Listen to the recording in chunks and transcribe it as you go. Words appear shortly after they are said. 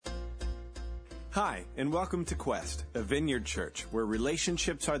Hi, and welcome to Quest, a vineyard church where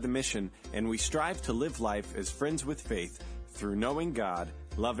relationships are the mission and we strive to live life as friends with faith through knowing God,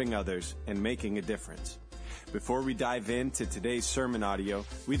 loving others, and making a difference. Before we dive into today's sermon audio,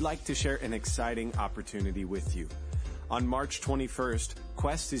 we'd like to share an exciting opportunity with you. On March 21st,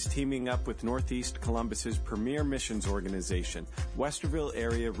 Quest is teaming up with Northeast Columbus's premier missions organization, Westerville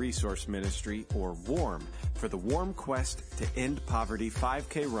Area Resource Ministry, or WARM, for the WARM Quest to End Poverty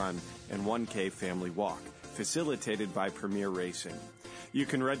 5K Run and 1K Family Walk, facilitated by Premier Racing. You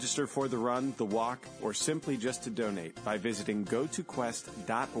can register for the run, the walk, or simply just to donate by visiting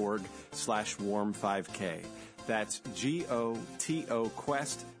gotoquest.org/warm5k. That's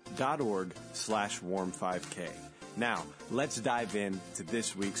GOTOquest.org/warm5k. Now, let's dive into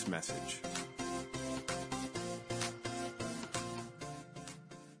this week's message.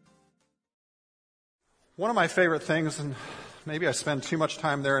 One of my favorite things, and maybe I spend too much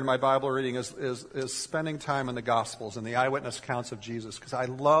time there in my Bible reading, is spending time in the Gospels and the eyewitness accounts of Jesus, because I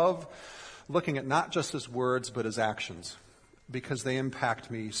love looking at not just his words, but his actions, because they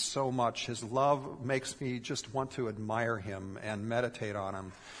impact me so much. His love makes me just want to admire him and meditate on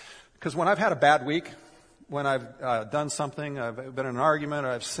him. Because when I've had a bad week, when I've done something, I've been in an argument,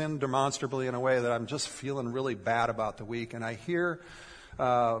 or I've sinned demonstrably in a way that I'm just feeling really bad about the week, and I hear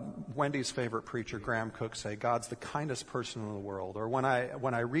Wendy's favorite preacher, Graham Cook, say, God's the kindest person in the world. Or when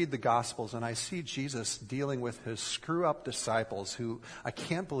I read the Gospels and I see Jesus dealing with his screw-up disciples who I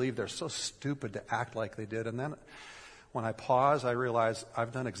can't believe they're so stupid to act like they did. And then when I pause, I realize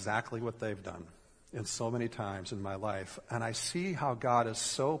I've done exactly what they've done in so many times in my life. And I see how God is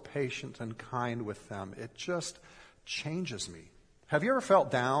so patient and kind with them. It just changes me. Have you ever felt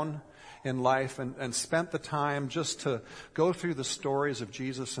down in life and spent the time just to go through the stories of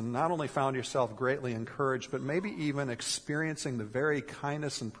Jesus and not only found yourself greatly encouraged, but maybe even experiencing the very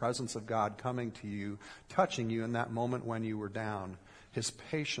kindness and presence of God coming to you, touching you in that moment when you were down? His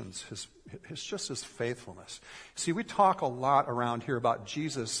patience, his faithfulness. See, we talk a lot around here about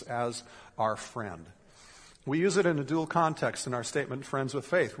Jesus as our friend. We use it in a dual context in our statement, Friends with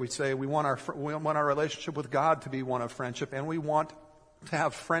Faith. We say we want our relationship with God to be one of friendship, and we want to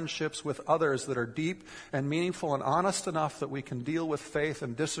have friendships with others that are deep and meaningful and honest enough that we can deal with faith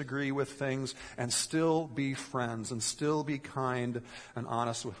and disagree with things and still be friends and still be kind and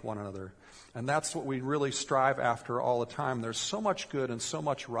honest with one another. And that's what we really strive after all the time. There's so much good and so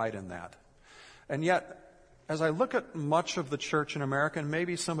much right in that. And yet, as I look at much of the church in America, and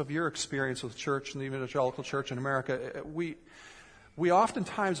maybe some of your experience with church and the evangelical church in America, we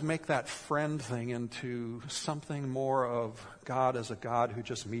oftentimes make that friend thing into something more of God as a God who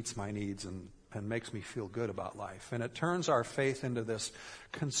just meets my needs and makes me feel good about life. And it turns our faith into this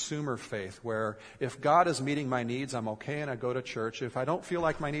consumer faith where if God is meeting my needs, I'm okay and I go to church. If I don't feel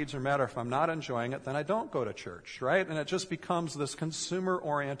like my needs are met or if I'm not enjoying it, then I don't go to church, right? And it just becomes this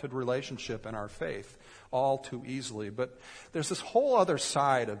consumer-oriented relationship in our faith all too easily. But there's this whole other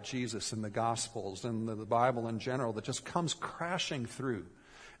side of Jesus in the Gospels and the Bible in general that just comes crashing through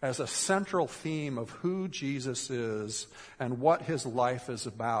as a central theme of who Jesus is and what his life is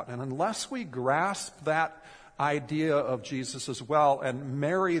about. And unless we grasp that idea of Jesus as well and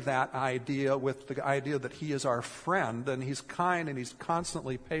marry that idea with the idea that he is our friend and he's kind and he's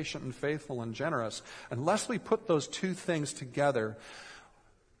constantly patient and faithful and generous, unless we put those two things together,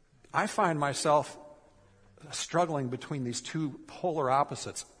 I find myself struggling between these two polar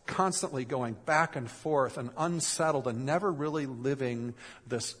opposites, constantly going back and forth and unsettled and never really living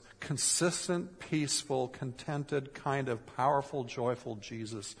this consistent, peaceful, contented, kind of powerful, joyful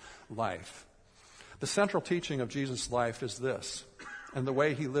Jesus life. The central teaching of Jesus' life is this, and the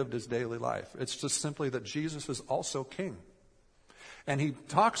way he lived his daily life. It's just simply that Jesus is also king. And he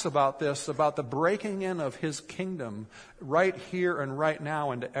talks about this, about the breaking in of his kingdom right here and right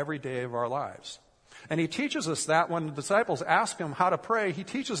now into every day of our lives. And he teaches us that when the disciples ask him how to pray, he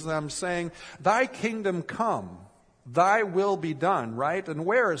teaches them saying, thy kingdom come, thy will be done, right? And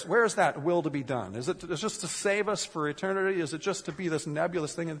where is that will to be done? Is it just to save us for eternity? Is it just to be this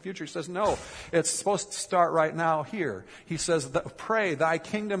nebulous thing in the future? He says, no, it's supposed to start right now here. He says, pray, thy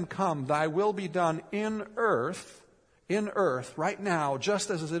kingdom come, thy will be done in earth, right now, just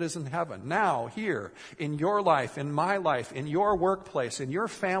as it is in heaven. Now, here, in your life, in my life, in your workplace, in your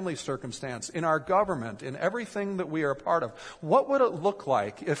family circumstance, in our government, in everything that we are a part of. What would it look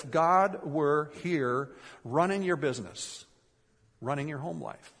like if God were here running your business, running your home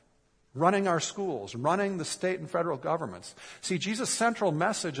life, running our schools, running the state and federal governments? See, Jesus' central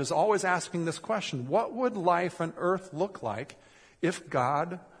message is always asking this question: what would life on earth look like if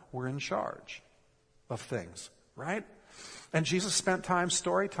God were in charge of things, right? And Jesus spent time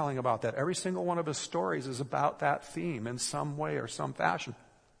storytelling about that. Every single one of his stories is about that theme in some way or some fashion.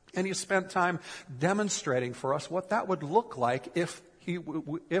 And he spent time demonstrating for us what that would look like if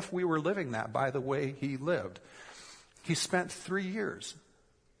we were living that by the way he lived. He spent 3 years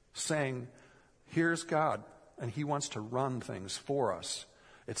saying, here's God, and he wants to run things for us.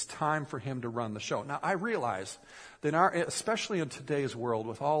 It's time for him to run the show. Now, I realize that especially in today's world,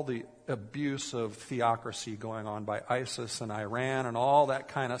 with all the abuse of theocracy going on by ISIS and Iran and all that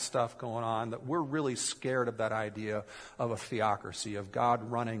kind of stuff going on, that we're really scared of that idea of a theocracy, of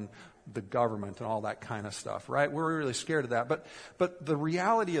God running the government and all that kind of stuff, right? We're really scared of that. But the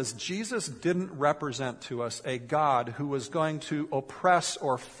reality is Jesus didn't represent to us a God who was going to oppress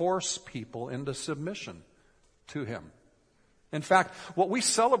or force people into submission to him. In fact, what we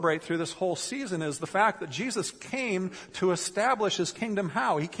celebrate through this whole season is the fact that Jesus came to establish his kingdom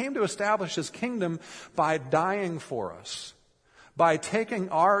how? He came to establish his kingdom by dying for us, by taking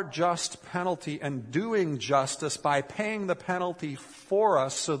our just penalty and doing justice, by paying the penalty for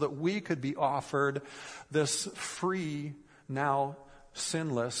us so that we could be offered this free, now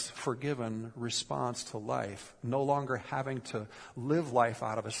sinless, forgiven response to life, no longer having to live life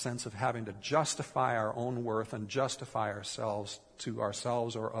out of a sense of having to justify our own worth and justify ourselves to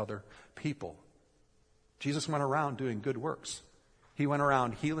ourselves or other people. Jesus went around doing good works. He went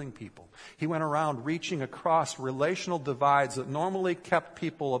around healing people. He went around reaching across relational divides that normally kept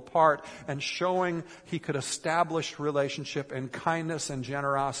people apart and showing he could establish relationship and kindness and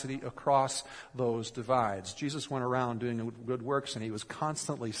generosity across those divides. Jesus went around doing good works, and he was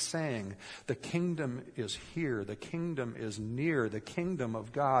constantly saying, the kingdom is here. The kingdom is near. The kingdom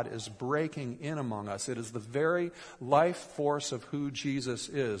of God is breaking in among us. It is the very life force of who Jesus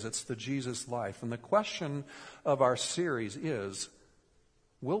is. It's the Jesus life. And the question of our series is,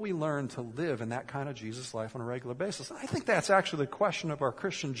 will we learn to live in that kind of Jesus life on a regular basis? I think that's actually the question of our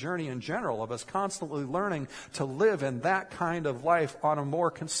Christian journey in general, of us constantly learning to live in that kind of life on a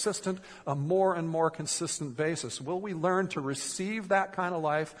more and more consistent basis. Will we learn to receive that kind of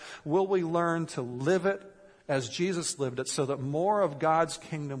life? Will we learn to live it as Jesus lived it, so that more of God's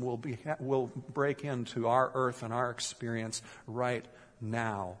kingdom will break into our earth and our experience right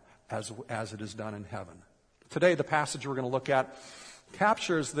now as it is done in heaven? Today, the passage we're going to look at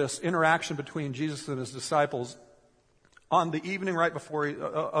captures this interaction between Jesus and his disciples on the evening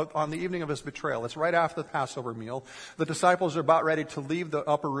on the evening of his betrayal. It's right after the Passover meal. The disciples are about ready to leave the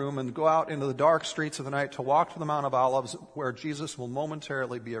upper room and go out into the dark streets of the night to walk to the Mount of Olives, where Jesus will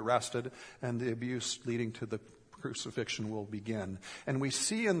momentarily be arrested and the abuse leading to the crucifixion will begin. And we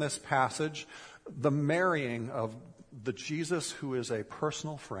see in this passage the marrying of the Jesus who is a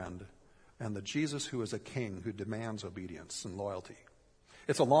personal friend and the Jesus who is a king who demands obedience and loyalty.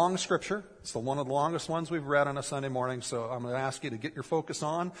 It's a long scripture. It's one of the longest ones we've read on a Sunday morning, so I'm going to ask you to get your focus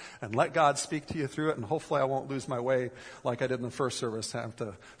on and let God speak to you through it, and hopefully I won't lose my way like I did in the first service, have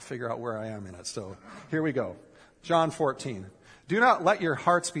to figure out where I am in it. So here we go. John 14. Do not let your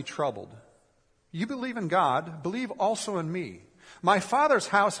hearts be troubled. You believe in God, believe also in me. My Father's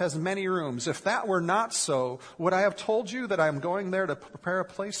house has many rooms. If that were not so, would I have told you that I am going there to prepare a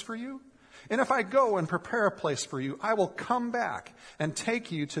place for you? And if I go and prepare a place for you, I will come back and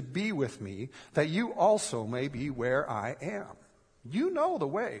take you to be with me, that you also may be where I am. You know the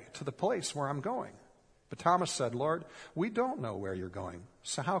way to the place where I'm going. But Thomas said, Lord, we don't know where you're going,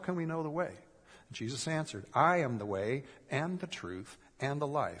 so how can we know the way? Jesus answered, I am the way and the truth and the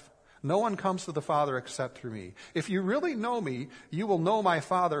life. No one comes to the Father except through me. If you really know me, you will know my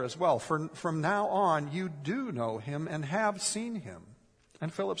Father as well. For from now on, you do know him and have seen him.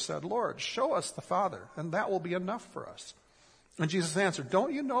 And Philip said, Lord, show us the Father, and that will be enough for us. And Jesus answered,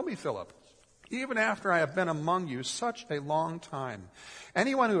 don't you know me, Philip? Even after I have been among you such a long time.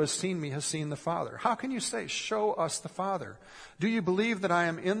 Anyone who has seen me has seen the Father. How can you say, show us the Father? Do you believe that I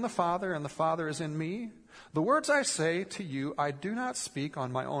am in the Father and the Father is in me? The words I say to you, I do not speak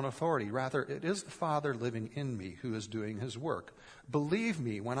on my own authority. Rather, it is the Father living in me who is doing his work. Believe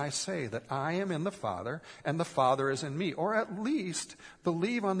me when I say that I am in the Father and the Father is in me, or at least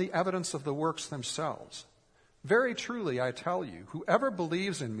believe on the evidence of the works themselves. Very truly, I tell you, whoever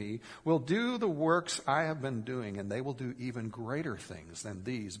believes in me will do the works I have been doing, and they will do even greater things than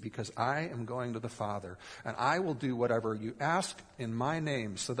these, because I am going to the Father, and I will do whatever you ask in my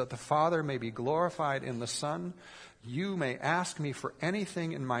name, so that the Father may be glorified in the Son. You may ask me for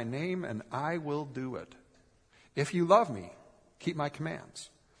anything in my name, and I will do it. If you love me, keep my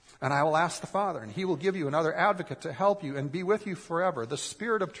commands. And I will ask the Father, and he will give you another advocate to help you and be with you forever, the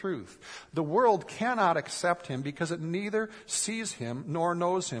Spirit of truth. The world cannot accept him because it neither sees him nor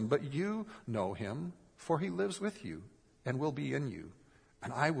knows him, but you know him, for he lives with you and will be in you.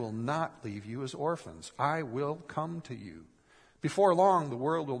 And I will not leave you as orphans. I will come to you. Before long, the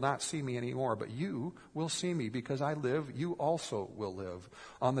world will not see me anymore, but you will see me. Because I live, you also will live.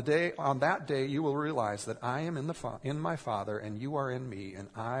 On that day, you will realize that I am in my Father, and you are in me, and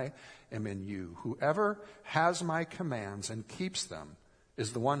I am in you. Whoever has my commands and keeps them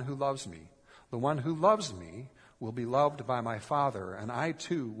is the one who loves me. The one who loves me will be loved by my Father, and I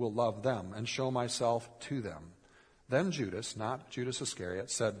too will love them and show myself to them. Then Judas, not Judas Iscariot,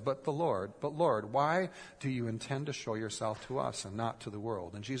 said, But Lord, why do you intend to show yourself to us and not to the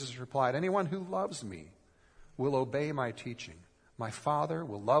world? And Jesus replied, Anyone who loves me will obey my teaching. My Father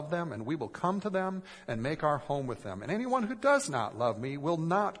will love them, and we will come to them and make our home with them. And anyone who does not love me will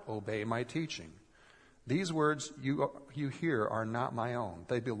not obey my teaching. These words you hear are not my own.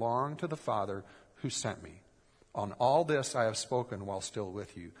 They belong to the Father who sent me. On all this I have spoken while still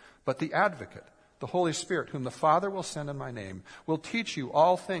with you. But the Advocate, the Holy Spirit, whom the Father will send in my name, will teach you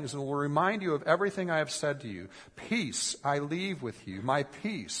all things and will remind you of everything I have said to you. Peace I leave with you. My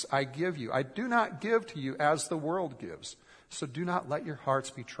peace I give you. I do not give to you as the world gives. So do not let your hearts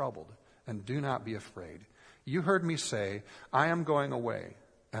be troubled, and do not be afraid. You heard me say, I am going away,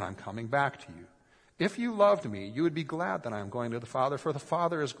 and I'm coming back to you. If you loved me, you would be glad that I am going to the Father, for the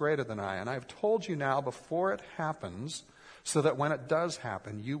Father is greater than I. And I have told you now before it happens, so that when it does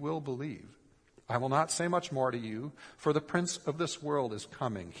happen, you will believe. I will not say much more to you, for the prince of this world is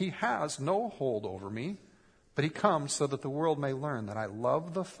coming. He has no hold over me, but he comes so that the world may learn that I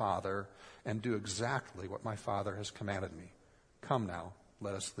love the Father and do exactly what my Father has commanded me. Come now,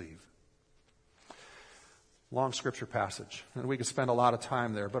 let us leave. Long scripture passage, and we could spend a lot of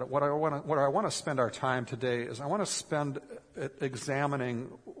time there, but what I want to spend our time today is I want to spend examining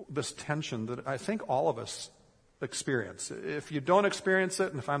this tension that I think all of us experience. If you don't experience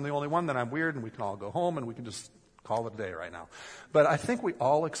it, and if I'm the only one, then I'm weird, and we can all go home and we can just call it a day right now. But I think we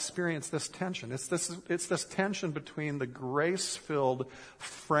all experience this tension. It's this tension between the grace-filled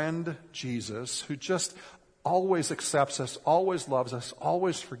friend Jesus, who just always accepts us, always loves us,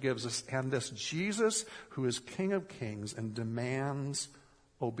 always forgives us, and this Jesus who is King of Kings and demands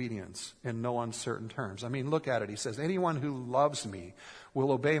obedience in no uncertain terms. I mean, look at it. He says, anyone who loves me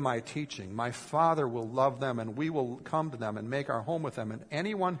will obey my teaching. My Father will love them, and we will come to them and make our home with them. And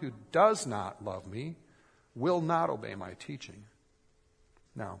anyone who does not love me will not obey my teaching.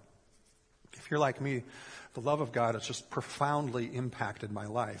 Now, if you're like me, the love of God has just profoundly impacted my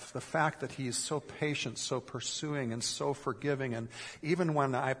life. The fact that He's so patient, so pursuing, and so forgiving, and even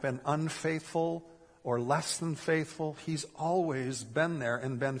when I've been unfaithful or less than faithful, He's always been there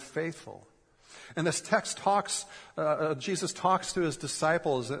and been faithful. And this text talks, Jesus talks to His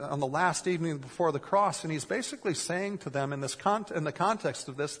disciples on the last evening before the cross, and He's basically saying to them in the context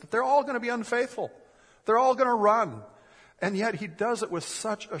of this that they're all going to be unfaithful. They're all going to run. And yet He does it with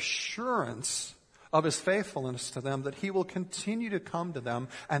such assurance of His faithfulness to them that He will continue to come to them,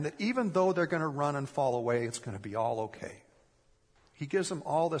 and that even though they're going to run and fall away, it's going to be all okay. He gives them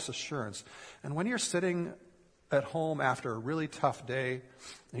all this assurance. And when you're sitting at home after a really tough day,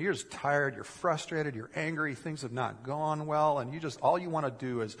 and you're just tired, you're frustrated, you're angry, things have not gone well, and all you want to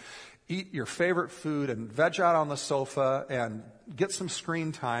do is eat your favorite food and veg out on the sofa and get some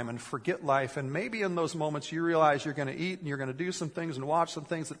screen time and forget life. And maybe in those moments you realize you're going to eat and you're going to do some things and watch some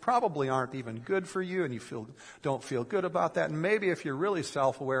things that probably aren't even good for you, and you don't feel good about that. And maybe if you're really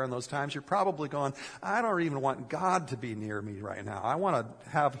self-aware in those times, you're probably going, I don't even want God to be near me right now. I want to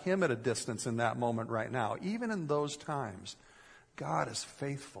have Him at a distance in that moment right now. Even in those times, God is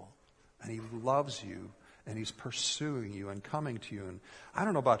faithful, and He loves you, and He's pursuing you and coming to you. And I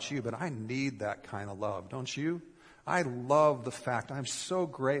don't know about you, but I need that kind of love, don't you? I love the fact, I'm so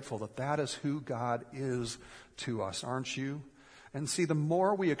grateful that is who God is to us, aren't you? And see, the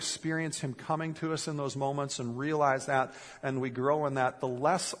more we experience Him coming to us in those moments and realize that, and we grow in that, the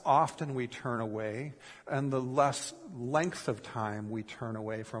less often we turn away, and the less length of time we turn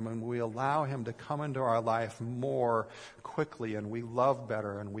away from Him. We allow Him to come into our life more quickly, and we love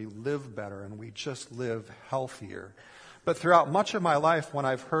better, and we live better, and we just live healthier. But throughout much of my life, when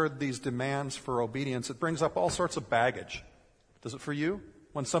I've heard these demands for obedience, it brings up all sorts of baggage. Does it for you?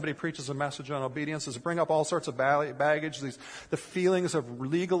 When somebody preaches a message on obedience, does it bring up all sorts of baggage, the feelings of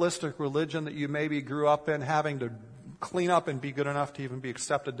legalistic religion that you maybe grew up in, having to clean up and be good enough to even be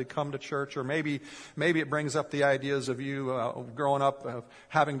accepted to come to church? Or maybe it brings up the ideas of you growing up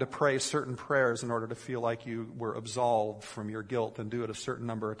having to pray certain prayers in order to feel like you were absolved from your guilt and do it a certain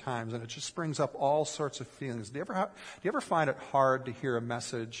number of times. And it just brings up all sorts of feelings. Do you ever find it hard to hear a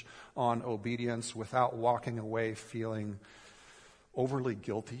message on obedience without walking away feeling overly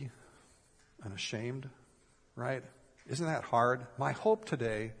guilty and ashamed, right? Isn't that hard? My hope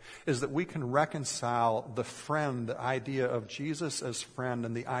today is that we can reconcile the friend, the idea of Jesus as friend,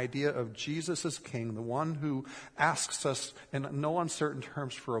 and the idea of Jesus as king, the one who asks us in no uncertain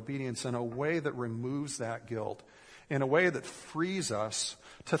terms for obedience, in a way that removes that guilt, in a way that frees us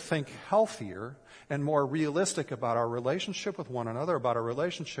to think healthier and more realistic about our relationship with one another, about our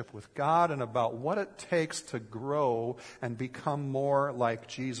relationship with God, and about what it takes to grow and become more like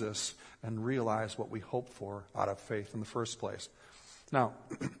Jesus and realize what we hope for out of faith in the first place. Now,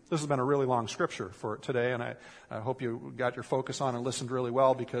 this has been a really long scripture for today, and I hope you got your focus on and listened really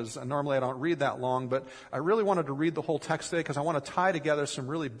well, because normally I don't read that long, but I really wanted to read the whole text today because I want to tie together some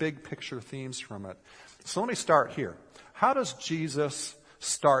really big picture themes from it. So let me start here. How does Jesus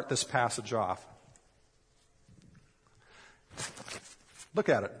start this passage off? Look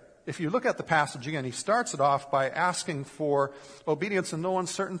at it. If you look at the passage again, he starts it off by asking for obedience in no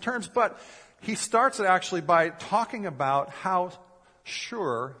uncertain terms, but he starts it actually by talking about how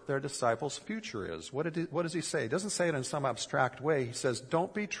sure their disciples' future is. What does he say? He doesn't say it in some abstract way. He says,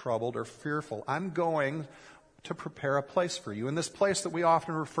 don't be troubled or fearful. I'm going to prepare a place for you. And this place that we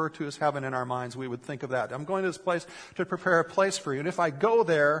often refer to as heaven in our minds, we would think of that. I'm going to this place to prepare a place for you. And if I go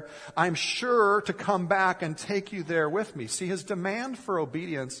there, I'm sure to come back and take you there with me. See, his demand for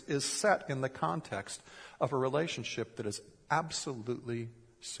obedience is set in the context of a relationship that is absolutely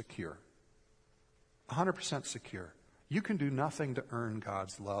secure. 100% secure. You can do nothing to earn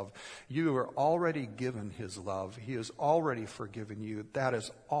God's love. You are already given his love. He has already forgiven you. That is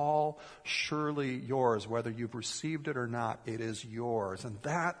all surely yours. Whether you've received it or not, it is yours. And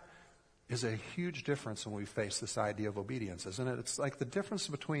that is a huge difference when we face this idea of obedience, isn't it? It's like the difference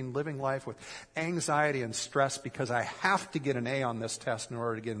between living life with anxiety and stress because I have to get an A on this test in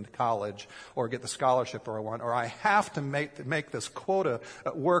order to get into college or get the scholarship or I want, or I have to make this quota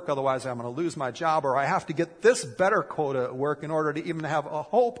at work, otherwise I'm going to lose my job, or I have to get this better quota at work in order to even have a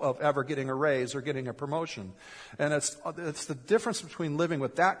hope of ever getting a raise or getting a promotion. And it's the difference between living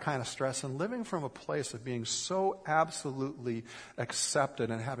with that kind of stress and living from a place of being so absolutely accepted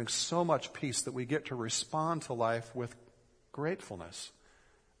and having so much peace that we get to respond to life with gratefulness.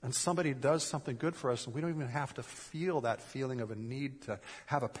 And somebody does something good for us and we don't even have to feel that feeling of a need to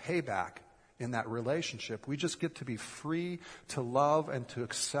have a payback in that relationship. We just get to be free to love and to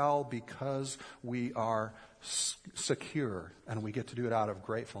excel because we are secure, and we get to do it out of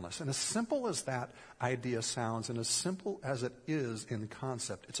gratefulness. And as simple as that idea sounds, and as simple as it is in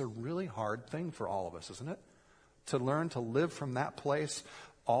concept, it's a really hard thing for all of us, isn't it? To learn to live from that place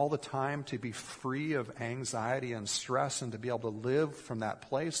all the time, to be free of anxiety and stress, and to be able to live from that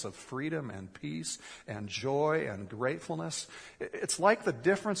place of freedom and peace and joy and gratefulness. It's like the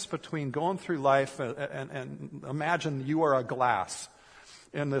difference between going through life and imagine you are a glass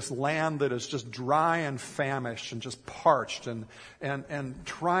in this land that is just dry and famished and just parched and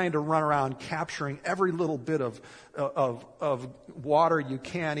trying to run around capturing every little bit of water you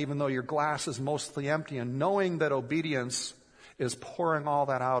can, even though your glass is mostly empty, and knowing that obedience is pouring all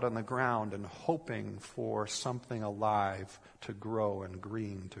that out on the ground and hoping for something alive to grow and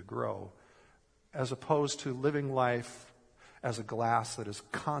green to grow, as opposed to living life as a glass that is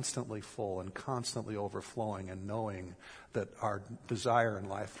constantly full and constantly overflowing, and knowing that our desire in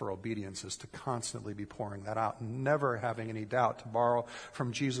life for obedience is to constantly be pouring that out, and never having any doubt, to borrow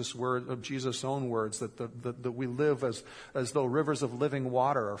from Jesus' own words, that we live as though rivers of living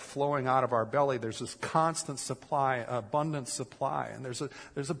water are flowing out of our belly. There's this constant supply, abundant supply, and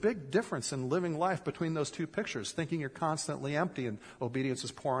there's a big difference in living life between those two pictures, thinking you're constantly empty and obedience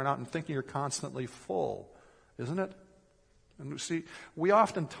is pouring out, and thinking you're constantly full, isn't it? And see, we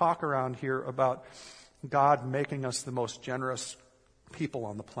often talk around here about God making us the most generous people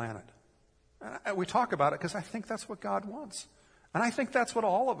on the planet. And we talk about it because I think that's what God wants. And I think that's what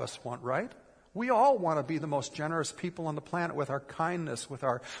all of us want, right? We all want to be the most generous people on the planet with our kindness, with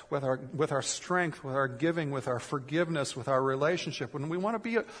our strength, with our giving, with our forgiveness, with our relationship. When we want to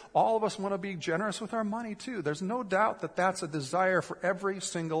be, all of us want to be generous with our money too. There's no doubt that that's a desire for every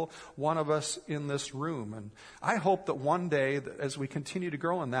single one of us in this room. And I hope that one day, that as we continue to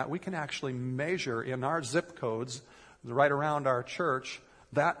grow in that, we can actually measure in our zip codes right around our church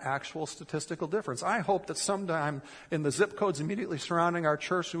that actual statistical difference. I hope that sometime in the zip codes immediately surrounding our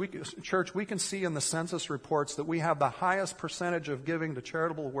church, we can see in the census reports that we have the highest percentage of giving to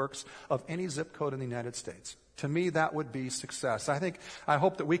charitable works of any zip code in the United States. To me, that would be success. I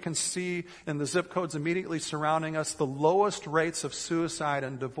hope that we can see in the zip codes immediately surrounding us the lowest rates of suicide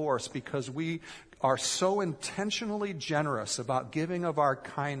and divorce, because we are so intentionally generous about giving of our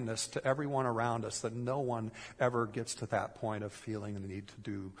kindness to everyone around us that no one ever gets to that point of feeling the need to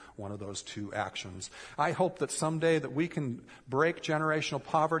do one of those two actions. I hope that someday that we can break generational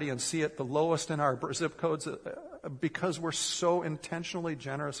poverty and see it the lowest in our zip codes because we're so intentionally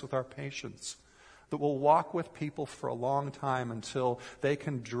generous with our patience. That we'll walk with people for a long time until they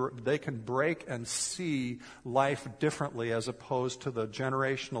can break and see life differently as opposed to the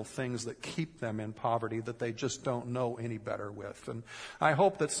generational things that keep them in poverty that they just don't know any better with. And I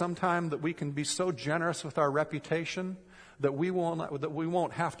hope that sometime that we can be so generous with our reputation that we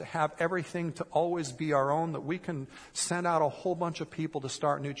won't have to have everything to always be our own, that we can send out a whole bunch of people to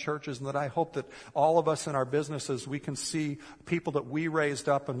start new churches, and that I hope that all of us in our businesses, we can see people that we raised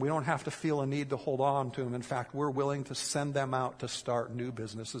up and we don't have to feel a need to hold on to them. In fact, we're willing to send them out to start new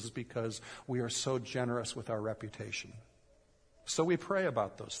businesses because we are so generous with our reputation. So we pray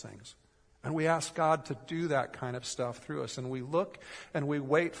about those things. And we ask God to do that kind of stuff through us. And we look and we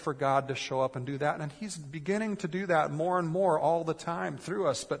wait for God to show up and do that. And He's beginning to do that more and more all the time through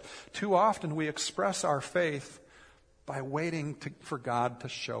us. But too often we express our faith by waiting for God to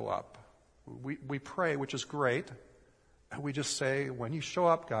show up. We pray, which is great. And we just say, when you show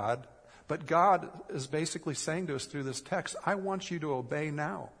up, God. But God is basically saying to us through this text, I want you to obey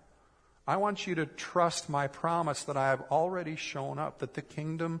now. I want you to trust my promise that I have already shown up, that the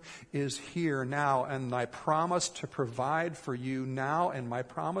kingdom is here now, and my promise to provide for you now and my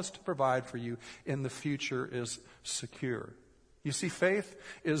promise to provide for you in the future is secure. You see, faith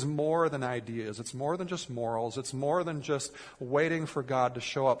is more than ideas. It's more than just morals. It's more than just waiting for God to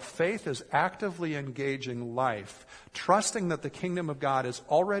show up. Faith is actively engaging life, trusting that the kingdom of God is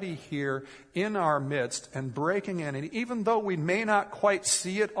already here in our midst and breaking in. And even though we may not quite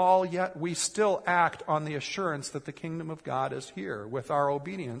see it all yet, we still act on the assurance that the kingdom of God is here, with our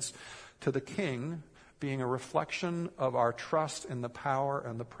obedience to the King being a reflection of our trust in the power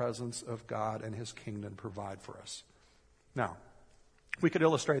and the presence of God and His kingdom provide for us. Now, we could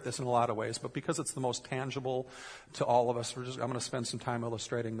illustrate this in a lot of ways, but because it's the most tangible to all of us, I'm going to spend some time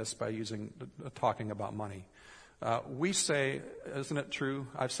illustrating this by talking about money. We say, isn't it true?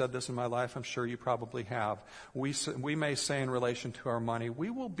 I've said this in my life. I'm sure you probably have. We may say in relation to our money, we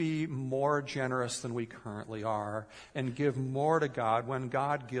will be more generous than we currently are and give more to God when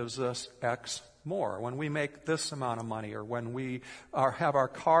God gives us X more. When we make this amount of money, or when we have our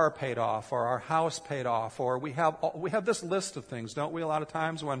car paid off, or our house paid off, or we have this list of things, don't we? A lot of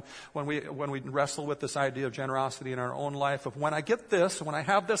times when we wrestle with this idea of generosity in our own life, of when I get this, when I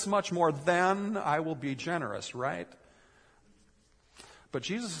have this much more, then I will be generous, right? But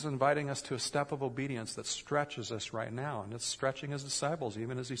Jesus is inviting us to a step of obedience that stretches us right now. And it's stretching His disciples,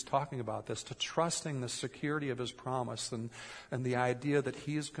 even as He's talking about this, to trusting the security of His promise and the idea that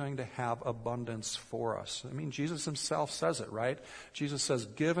He is going to have abundance for us. I mean, Jesus Himself says it, right? Jesus says,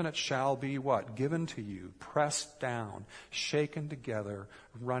 given it shall be what? Given to you, pressed down, shaken together,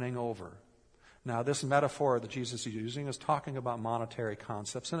 running over. Now, this metaphor that Jesus is using is talking about monetary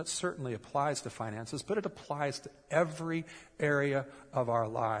concepts, and it certainly applies to finances, but it applies to every area of our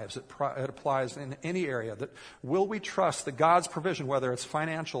lives. It applies in any area. That will we trust that God's provision, whether it's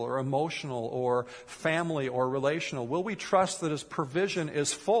financial or emotional or family or relational, will we trust that His provision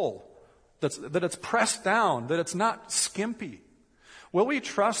is full, that it's pressed down, that it's not skimpy? Will we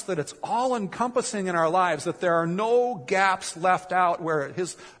trust that it's all-encompassing in our lives, that there are no gaps left out where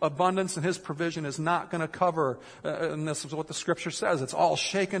His abundance and His provision is not going to cover, and this is what the Scripture says, it's all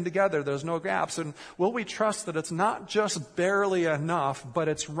shaken together, there's no gaps. And will we trust that it's not just barely enough, but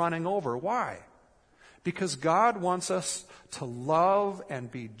it's running over? Why? Because God wants us to love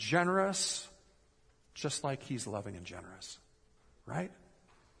and be generous just like He's loving and generous, right?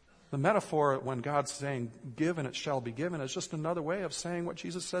 The metaphor, when God's saying, give and it shall be given, is just another way of saying what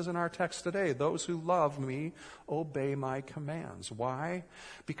Jesus says in our text today. Those who love me obey my commands. Why?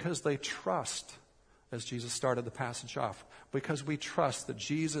 Because they trust, as Jesus started the passage off, because we trust that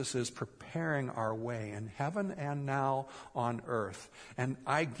Jesus is preparing our way in heaven and now on earth. And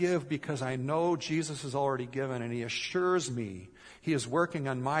I give because I know Jesus has already given, and He assures me He is working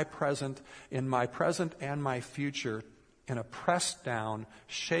on my present, in my present and my future, in a pressed down,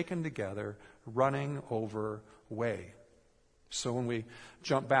 shaken together, running over way. So when we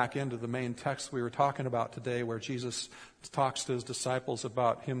jump back into the main text we were talking about today, where Jesus talks to His disciples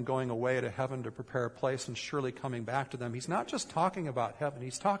about Him going away to heaven to prepare a place and surely coming back to them, He's not just talking about heaven,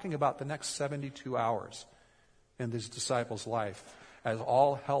 He's talking about the next 72 hours in His disciples' life as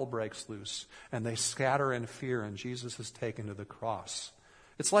all hell breaks loose and they scatter in fear and Jesus is taken to the cross.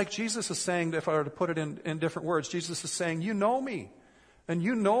 It's like Jesus is saying, if I were to put it in different words, Jesus is saying, you know me. And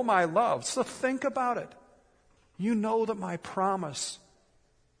you know my love. So think about it. You know that my promise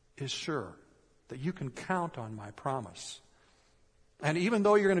is sure, that you can count on my promise. And even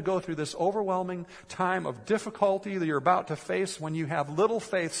though you're going to go through this overwhelming time of difficulty that you're about to face, when you have little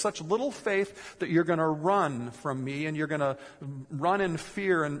faith, such little faith that you're going to run from me and you're going to run in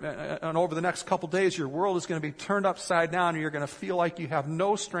fear, and over the next couple days your world is going to be turned upside down and you're going to feel like you have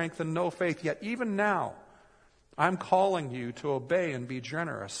no strength and no faith. Yet even now, I'm calling you to obey and be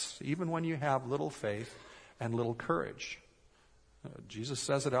generous, even when you have little faith and little courage. Jesus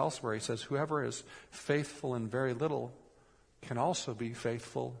says it elsewhere. He says, whoever is faithful in very little can also be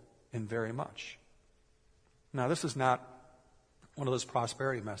faithful in very much. Now, this is not one of those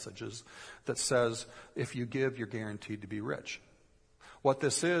prosperity messages that says, if you give, you're guaranteed to be rich. What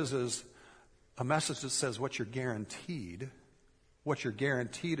this is a message that says what you're guaranteed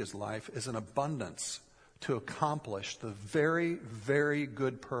is life, is an abundance to accomplish the very, very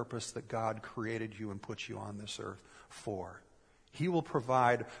good purpose that God created you and put you on this earth for. He will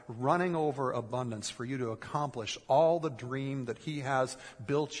provide running over abundance for you to accomplish all the dream that He has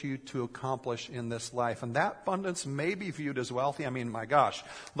built you to accomplish in this life. And that abundance may be viewed as wealthy. I mean, my gosh,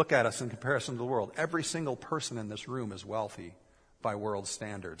 look at us in comparison to the world. Every single person in this room is wealthy by world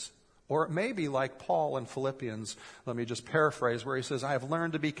standards. Or it may be like Paul in Philippians, let me just paraphrase, where he says, I have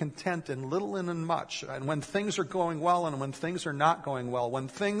learned to be content in little and in much. And when things are going well and when things are not going well, when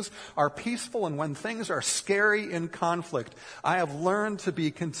things are peaceful and when things are scary in conflict, I have learned to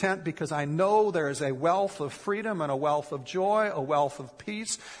be content because I know there is a wealth of freedom and a wealth of joy, a wealth of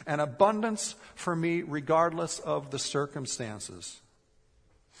peace and abundance for me regardless of the circumstances.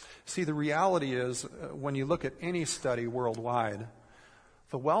 See, the reality is, when you look at any study worldwide,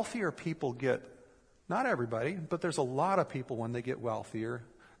 the wealthier people get, not everybody, but there's a lot of people when they get wealthier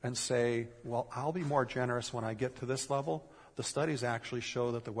and say, well, I'll be more generous when I get to this level. The studies actually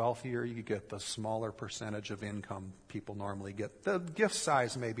show that the wealthier you get, the smaller percentage of income people normally get. The gift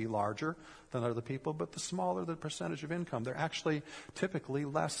size may be larger than other people, but the smaller the percentage of income, they're actually typically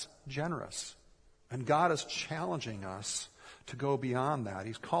less generous. And God is challenging us to go beyond that.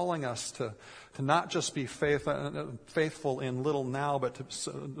 He's calling us to not just be faithful in little now, but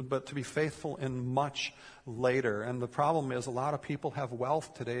to be faithful in much later. And the problem is, a lot of people have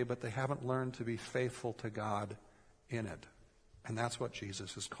wealth today, but they haven't learned to be faithful to God in it. And that's what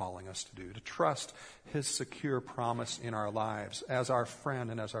Jesus is calling us to do, to trust His secure promise in our lives as our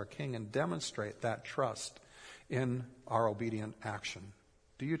friend and as our King, and demonstrate that trust in our obedient action.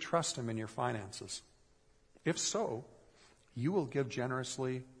 Do you trust Him in your finances? If so, you will give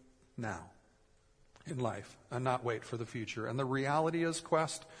generously now in life and not wait for the future. And the reality is,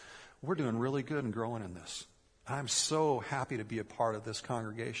 Quest, we're doing really good and growing in this. I'm so happy to be a part of this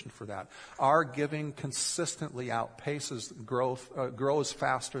congregation for that. Our giving consistently outpaces growth, grows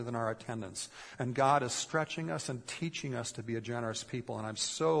faster than our attendance. And God is stretching us and teaching us to be a generous people. And I'm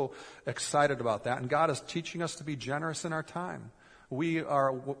so excited about that. And God is teaching us to be generous in our time. We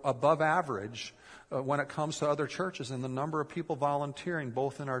are above average when it comes to other churches in the number of people volunteering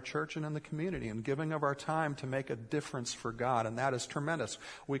both in our church and in the community and giving of our time to make a difference for God. And that is tremendous.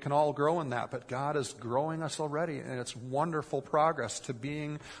 We can all grow in that, but God is growing us already, and it's wonderful progress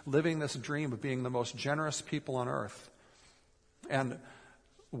to living this dream of being the most generous people on earth. And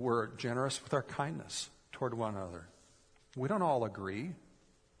we're generous with our kindness toward one another. We don't all agree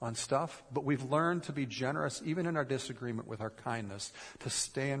on stuff, but we've learned to be generous even in our disagreement with our kindness, to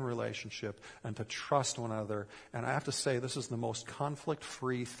stay in relationship and to trust one another. And I have to say, this is the most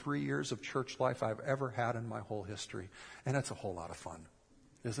conflict-free 3 years of church life I've ever had in my whole history. And it's a whole lot of fun,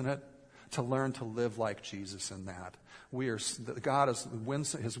 isn't it? To learn to live like Jesus in that.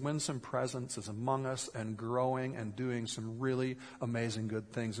 His winsome presence is among us and growing and doing some really amazing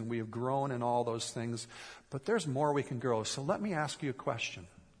good things. And we have grown in all those things, but there's more we can grow. So let me ask you a question.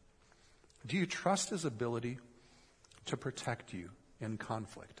 Do you trust His ability to protect you in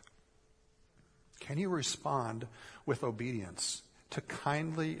conflict? Can you respond with obedience to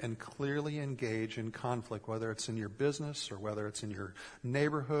kindly and clearly engage in conflict, whether it's in your business or whether it's in your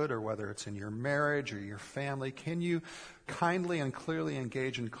neighborhood or whether it's in your marriage or your family? Can you kindly and clearly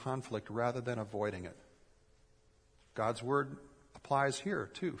engage in conflict rather than avoiding it? God's word applies here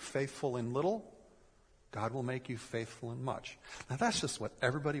too. Faithful in little, God will make you faithful in much. Now that's just what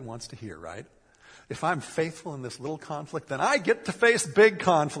everybody wants to hear, right? If I'm faithful in this little conflict, then I get to face big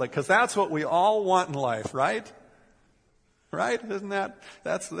conflict, because that's what we all want in life, right? Right? Isn't that,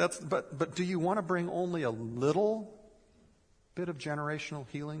 but do you want to bring only a little bit of generational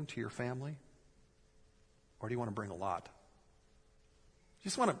healing to your family? Or do you want to bring a lot? You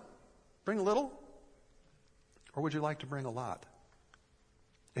just want to bring a little? Or would you like to bring a lot?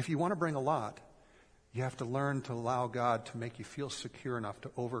 If you want to bring a lot, you have to learn to allow God to make you feel secure enough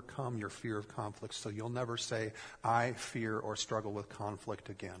to overcome your fear of conflict so you'll never say, I fear or struggle with conflict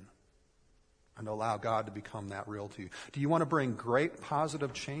again. And allow God to become that real to you. Do you want to bring great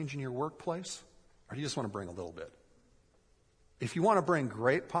positive change in your workplace? Or do you just want to bring a little bit? If you want to bring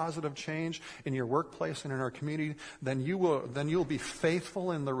great positive change in your workplace and in our community, then you'll be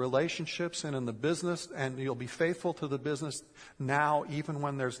faithful in the relationships and in the business, and you'll be faithful to the business now, even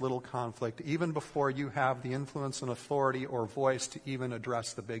when there's little conflict, even before you have the influence and authority or voice to even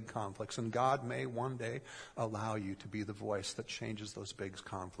address the big conflicts. And God may one day allow you to be the voice that changes those big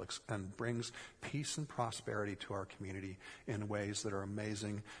conflicts and brings peace and prosperity to our community in ways that are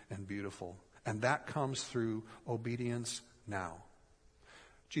amazing and beautiful. And that comes through obedience now.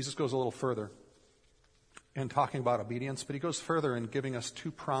 Jesus goes a little further in talking about obedience, but he goes further in giving us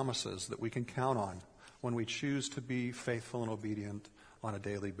two promises that we can count on when we choose to be faithful and obedient on a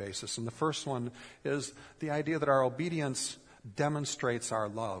daily basis. And the first one is the idea that our obedience demonstrates our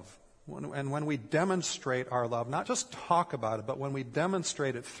love. And when we demonstrate our love, not just talk about it, but when we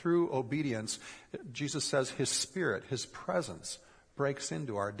demonstrate it through obedience, Jesus says his Spirit, his presence, breaks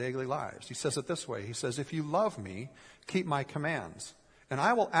into our daily lives. He says it this way. He says, if you love me, keep my commands. And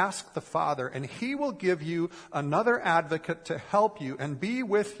I will ask the Father, and he will give you another advocate to help you and be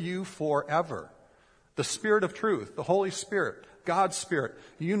with you forever. The Spirit of truth, the Holy Spirit, God's Spirit.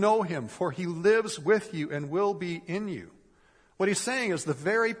 You know him, for he lives with you and will be in you. What he's saying is the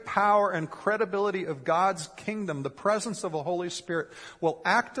very power and credibility of God's kingdom, the presence of the Holy Spirit, will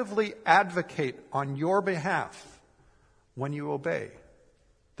actively advocate on your behalf when you obey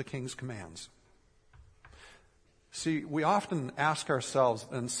the King's commands. See, we often ask ourselves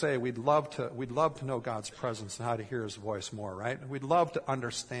and say we'd love to know God's presence and how to hear his voice more, right? We'd love to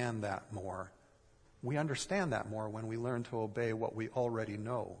understand that more. We understand that more when we learn to obey what we already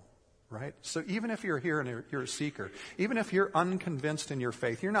know, right? So even if you're here and you're a seeker, even if you're unconvinced in your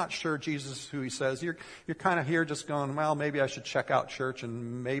faith, you're not sure Jesus is who he says, you're kind of here just going, well, maybe I should check out church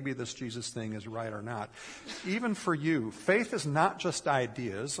and maybe this Jesus thing is right or not. Even for you, faith is not just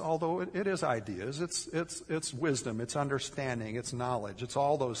ideas, although it is ideas. It's wisdom, it's understanding, it's knowledge, it's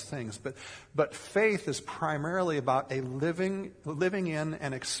all those things. But faith is primarily about a living in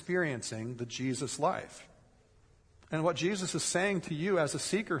and experiencing the Jesus life. And what Jesus is saying to you as a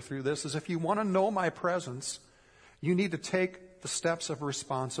seeker through this is if you want to know my presence, you need to take the steps of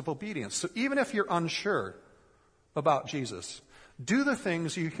responsive obedience. So even if you're unsure about Jesus, do the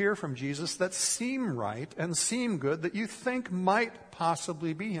things you hear from Jesus that seem right and seem good, that you think might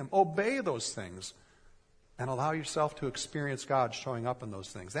possibly be him. Obey those things and allow yourself to experience God showing up in those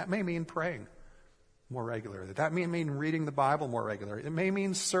things. That may mean praying more regularly. That may mean reading the Bible more regularly. It may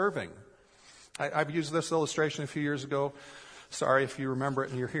mean serving. I've used this illustration a few years ago. Sorry if you remember it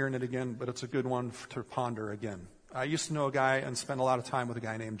and you're hearing it again, but it's a good one to ponder again. I used to know a guy and spend a lot of time with a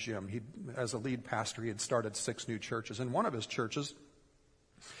guy named Jim. As a lead pastor, he had started 6 new churches. In one of his churches,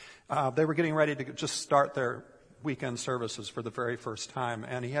 they were getting ready to just start their weekend services for the very first time.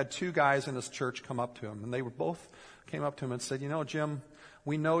 And he had 2 guys in his church come up to him. And they both came up to him and said, you know, Jim,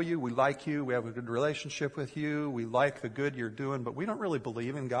 we know you, we like you, we have a good relationship with you, we like the good you're doing, but we don't really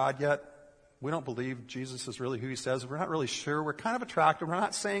believe in God yet. We don't believe Jesus is really who he says. We're not really sure. We're kind of attracted. We're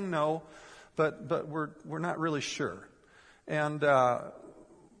not saying no, but we're not really sure. And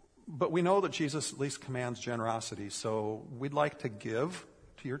but we know that Jesus at least commands generosity. So we'd like to give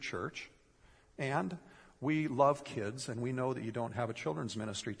to your church, and we love kids, and we know that you don't have a children's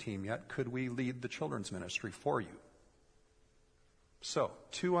ministry team yet. Could we lead the children's ministry for you? So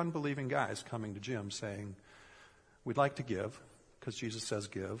 2 unbelieving guys coming to Jim saying, we'd like to give because Jesus says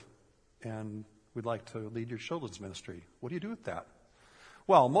give. And we'd like to lead your children's ministry. What do you do with that?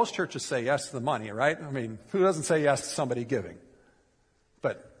 Well, most churches say yes to the money, right? I mean, who doesn't say yes to somebody giving?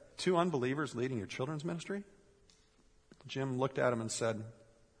 But 2 unbelievers leading your children's ministry? Jim looked at him and said,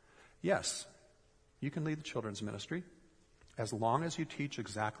 yes, you can lead the children's ministry as long as you teach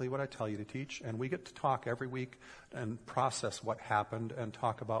exactly what I tell you to teach. And we get to talk every week and process what happened and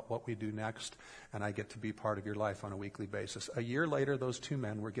talk about what we do next. And I get to be part of your life on a weekly basis. A year later, those 2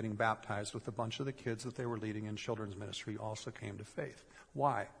 men were getting baptized with a bunch of the kids that they were leading in children's ministry also came to faith.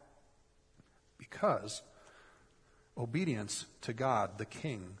 Why? Because obedience to God, the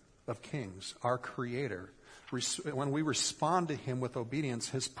King of Kings, our Creator, when we respond to him with obedience,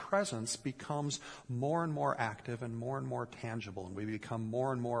 his presence becomes more and more active and more tangible, and we become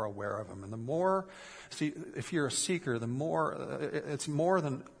more and more aware of him. And the more, see, if you're a seeker, the more, it's more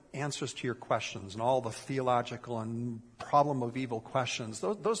than answers to your questions and all the theological and problem of evil questions.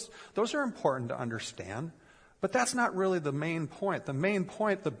 Those are important to understand. But that's not really the main point. The main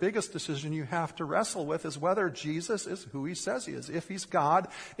point, the biggest decision you have to wrestle with is whether Jesus is who he says he is. If he's God,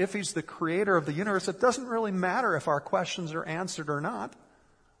 if he's the creator of the universe, it doesn't really matter if our questions are answered or not.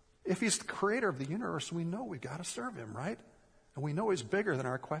 If he's the creator of the universe, we know we've got to serve him, right? And we know he's bigger than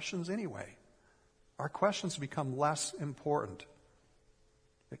our questions anyway. Our questions become less important.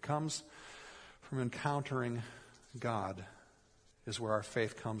 It comes from encountering God is where our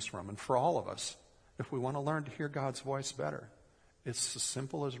faith comes from. And for all of us, if we want to learn to hear God's voice better, it's as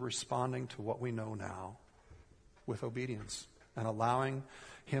simple as responding to what we know now with obedience and allowing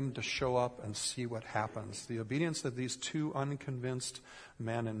him to show up and see what happens. The obedience of these two unconvinced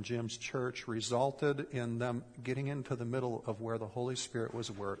men in Jim's church resulted in them getting into the middle of where the Holy Spirit was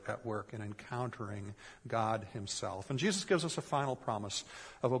at work and encountering God himself. And Jesus gives us a final promise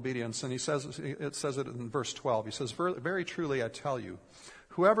of obedience, and it says it in verse 12. He says, "Very truly I tell you,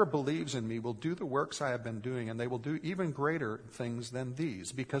 whoever believes in me will do the works I have been doing, and they will do even greater things than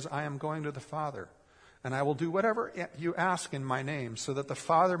these, because I am going to the Father. And I will do whatever you ask in my name, so that the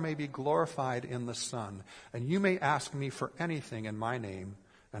Father may be glorified in the Son. And you may ask me for anything in my name,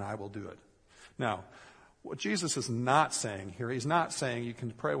 and I will do it." Now, what Jesus is not saying here, he's not saying you can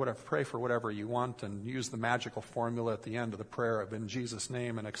pray for whatever you want and use the magical formula at the end of the prayer of "in Jesus'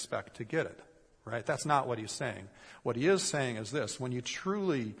 name" and expect to get it. Right? That's not what he's saying. What he is saying is this: when you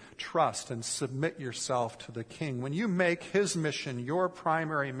truly trust and submit yourself to the King, when you make his mission your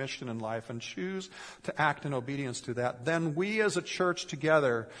primary mission in life and choose to act in obedience to that, then we as a church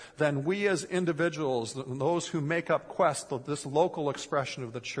together, then we as individuals, those who make up Quest, this local expression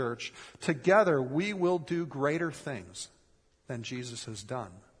of the church, together we will do greater things than Jesus has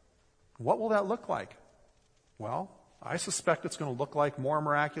done. What will that look like? Well, I suspect it's going to look like more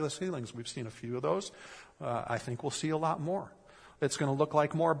miraculous healings. We've seen a few of those. I think we'll see a lot more. It's going to look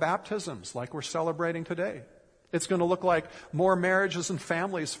like more baptisms like we're celebrating today. It's going to look like more marriages and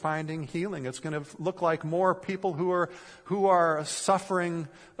families finding healing. It's going to look like more people who are suffering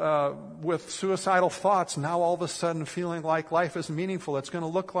with suicidal thoughts now all of a sudden feeling like life is meaningful. It's going to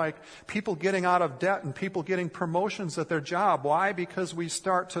look like people getting out of debt and people getting promotions at their job. Why? Because we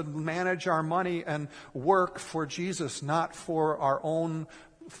start to manage our money and work for Jesus, not for our own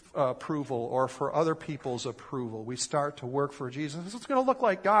approval or for other people's approval. We start to work for Jesus. It's going to look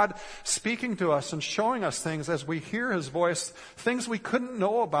like God speaking to us and showing us things as we hear his voice, things we couldn't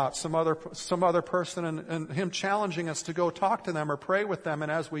know about some other person, and him challenging us to go talk to them or pray with them.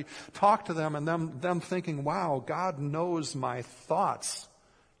 And as we talk to them and them thinking, wow, God knows my thoughts.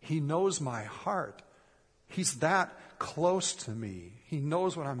 He knows my heart. He's that close to me. He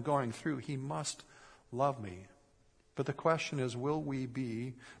knows what I'm going through. He must love me. But the question is, will we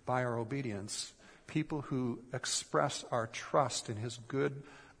be, by our obedience, people who express our trust in his good,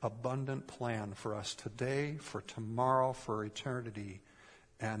 abundant plan for us today, for tomorrow, for eternity?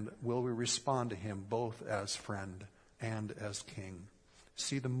 And will we respond to him both as friend and as king?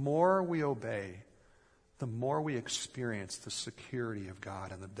 See, the more we obey, the more we experience the security of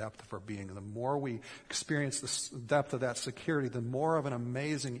God and the depth of our being. The more we experience the depth of that security, the more of an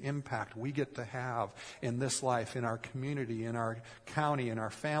amazing impact we get to have in this life, in our community, in our county, in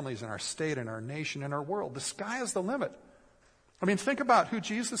our families, in our state, in our nation, in our world. The sky is the limit. I mean, think about who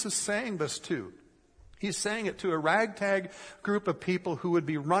Jesus is saying this to. He's saying it to a ragtag group of people who would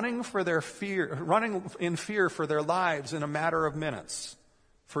be running in fear for their lives in a matter of minutes,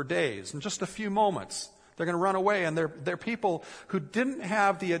 for days, in just a few moments. They're going to run away, and they're people who didn't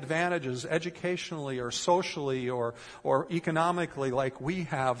have the advantages educationally or socially or economically like we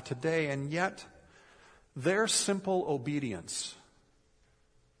have today, and yet their simple obedience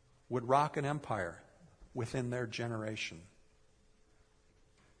would rock an empire within their generation.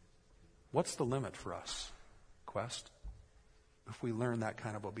 What's the limit for us, Quest, if we learn that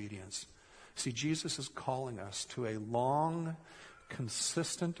kind of obedience? See, Jesus is calling us to a long,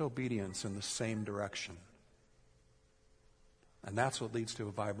 consistent obedience in the same direction. And that's what leads to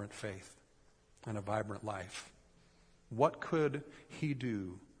a vibrant faith and a vibrant life. What could he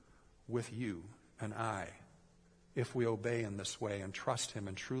do with you and I if we obey in this way and trust him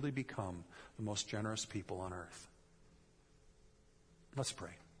and truly become the most generous people on earth? Let's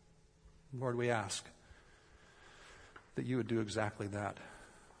pray. Lord, we ask that you would do exactly that.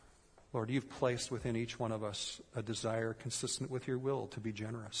 Lord, you've placed within each one of us a desire consistent with your will to be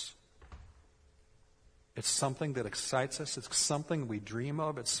generous. It's something that excites us. It's something we dream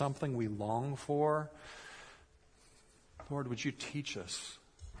of. It's something we long for. Lord, would you teach us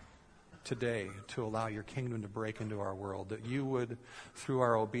today to allow your kingdom to break into our world, that you would, through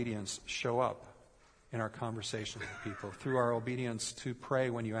our obedience, show up in our conversation with people, through our obedience to pray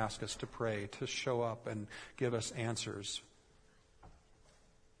when you ask us to pray, to show up and give us answers.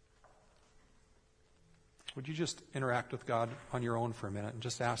 Would you just interact with God on your own for a minute and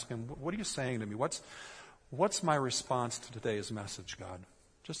just ask him, what are you saying to me? What's my response to today's message, God?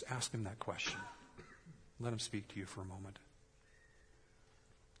 Just ask him that question. Let him speak to you for a moment.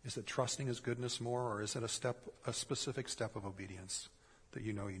 Is it trusting his goodness more, or is it a specific step of obedience that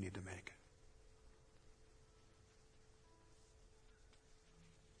you know you need to make?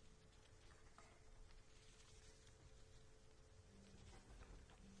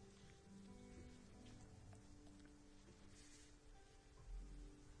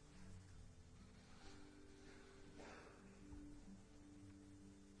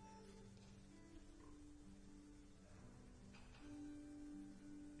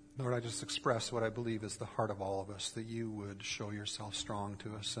 Lord, I just express what I believe is the heart of all of us, that you would show yourself strong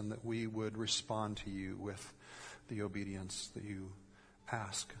to us and that we would respond to you with the obedience that you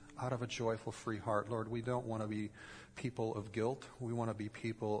ask out of a joyful, free heart. Lord, we don't want to be people of guilt. We want to be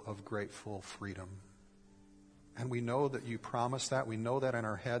people of grateful freedom. And we know that you promise that. We know that in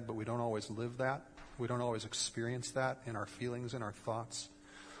our head, but we don't always live that. We don't always experience that in our feelings and our thoughts.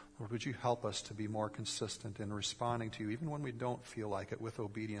 Lord, would you help us to be more consistent in responding to you, even when we don't feel like it, with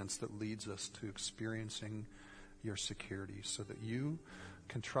obedience that leads us to experiencing your security, so that you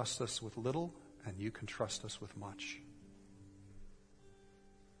can trust us with little and you can trust us with much.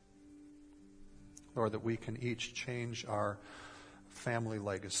 Lord, that we can each change our family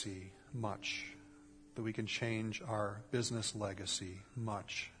legacy much, that we can change our business legacy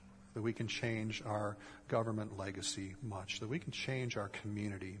much, that we can change our government legacy much, that we can change our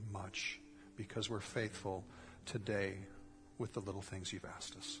community much, because we're faithful today with the little things you've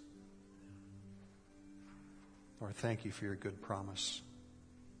asked us. Lord, thank you for your good promise.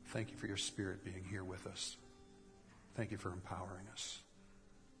 Thank you for your Spirit being here with us. Thank you for empowering us.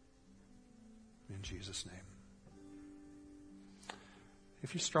 In Jesus' name.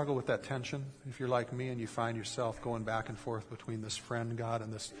 If you struggle with that tension, if you're like me and you find yourself going back and forth between this friend God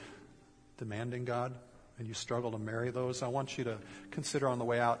and this demanding God, and you struggle to marry those, I want you to consider on the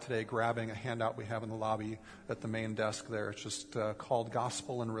way out today grabbing a handout we have in the lobby at the main desk there. It's just called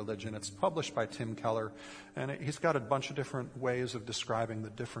Gospel and Religion. It's published by Tim Keller, and he's got a bunch of different ways of describing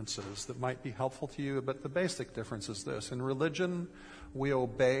the differences that might be helpful to you, but the basic difference is this. In religion, we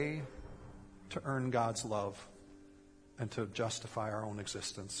obey to earn God's love and to justify our own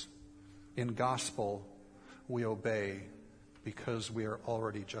existence. In gospel, we obey because we are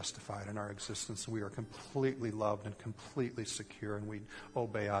already justified in our existence. We are completely loved and completely secure, and we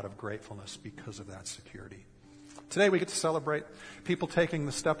obey out of gratefulness because of that security. Today we get to celebrate people taking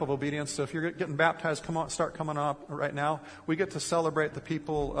the step of obedience. So if you're getting baptized, come on, start coming up right now. We get to celebrate the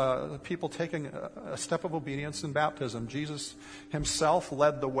people taking a step of obedience in baptism. Jesus himself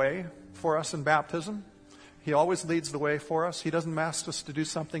led the way for us in baptism. He always leads the way for us. He doesn't ask us to do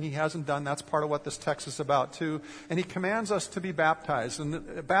something he hasn't done. That's part of what this text is about too. And he commands us to be baptized.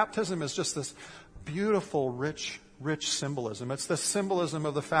 And baptism is just this beautiful, rich symbolism. It's the symbolism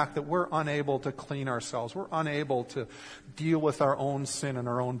of the fact that we're unable to clean ourselves. We're unable to deal with our own sin and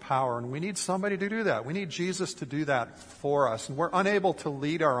our own power. And we need somebody to do that. We need Jesus to do that for us. And we're unable to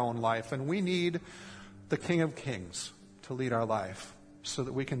lead our own life. And we need the King of Kings to lead our life, so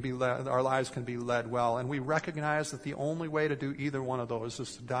that we can be led, our lives can be led well. And we recognize that the only way to do either one of those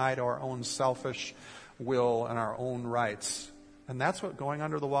is to die to our own selfish will and our own rights. And that's what going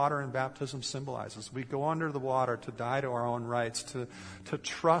under the water in baptism symbolizes. We go under the water to die to our own rights, to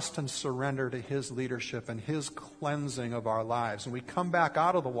trust and surrender to his leadership and his cleansing of our lives. And we come back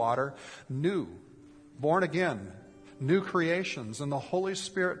out of the water new, born again, new creations, and the Holy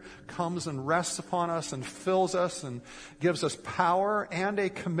Spirit comes and rests upon us and fills us and gives us power and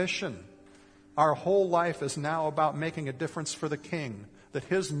a commission. Our whole life is now about making a difference for the King, that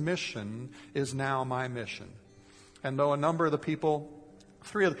his mission is now my mission. And though a number of the people,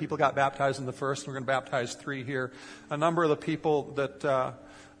 3 of the people got baptized in the first, we're going to baptize 3 here, a number of the people that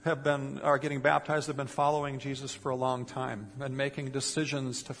are getting baptized have been following Jesus for a long time and making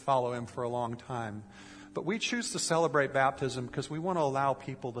decisions to follow him for a long time. But we choose to celebrate baptism because we want to allow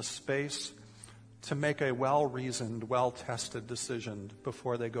people the space to make a well-reasoned, well-tested decision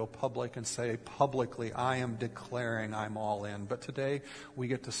before they go public and say publicly, I am declaring I'm all in. But today, we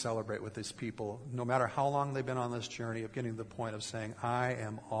get to celebrate with these people, no matter how long they've been on this journey of getting to the point of saying, I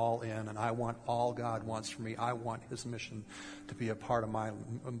am all in, and I want all God wants for me. I want his mission to be a part of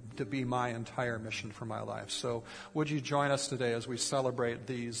to be my entire mission for my life. So would you join us today as we celebrate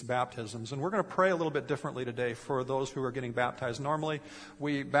these baptisms? And we're going to pray a little bit differently today for those who are getting baptized. Normally,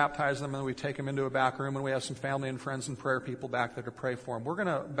 we baptize them and we take them into a back room, and we have some family and friends and prayer people back there to pray for them. We're going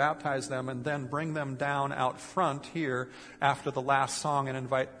to baptize them and then bring them down out front here after the last song and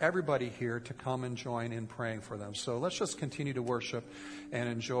invite everybody here to come and join in praying for them. So let's just continue to worship and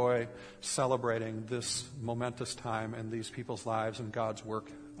enjoy celebrating this momentous time in these people's lives and God's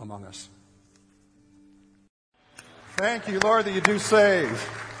work among us. Thank you, Lord, that you do save.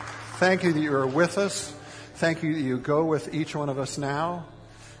 Thank you that you are with us. Thank you that you go with each one of us now,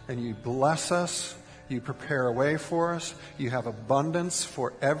 and you bless us. You prepare a way for us. You have abundance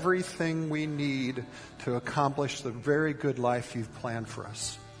for everything we need to accomplish the very good life you've planned for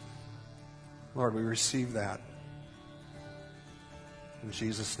us. Lord, we receive that. In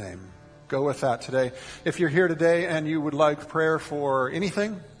Jesus' name. Go with that today. If you're here today and you would like prayer for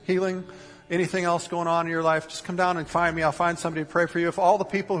anything, healing, anything else going on in your life, just come down and find me. I'll find somebody to pray for you. If all the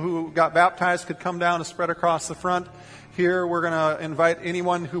people who got baptized could come down and spread across the front here, we're going to invite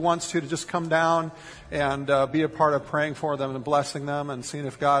anyone who wants to just come down and be a part of praying for them and blessing them and seeing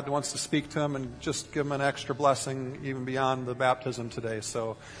if God wants to speak to them and just give them an extra blessing even beyond the baptism today.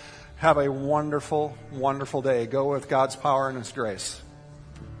 So have a wonderful, wonderful day. Go with God's power and His grace.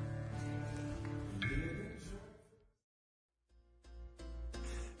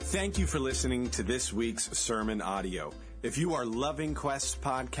 Thank you for listening to this week's sermon audio. If you are loving Quest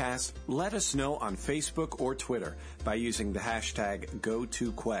Podcast, let us know on Facebook or Twitter by using the hashtag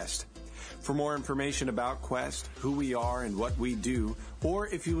 #GoToQuest. For more information about Quest, who we are and what we do, or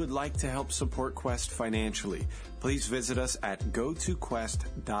if you would like to help support Quest financially, please visit us at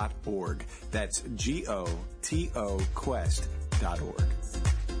gotoquest.org. That's GOTO Quest.org.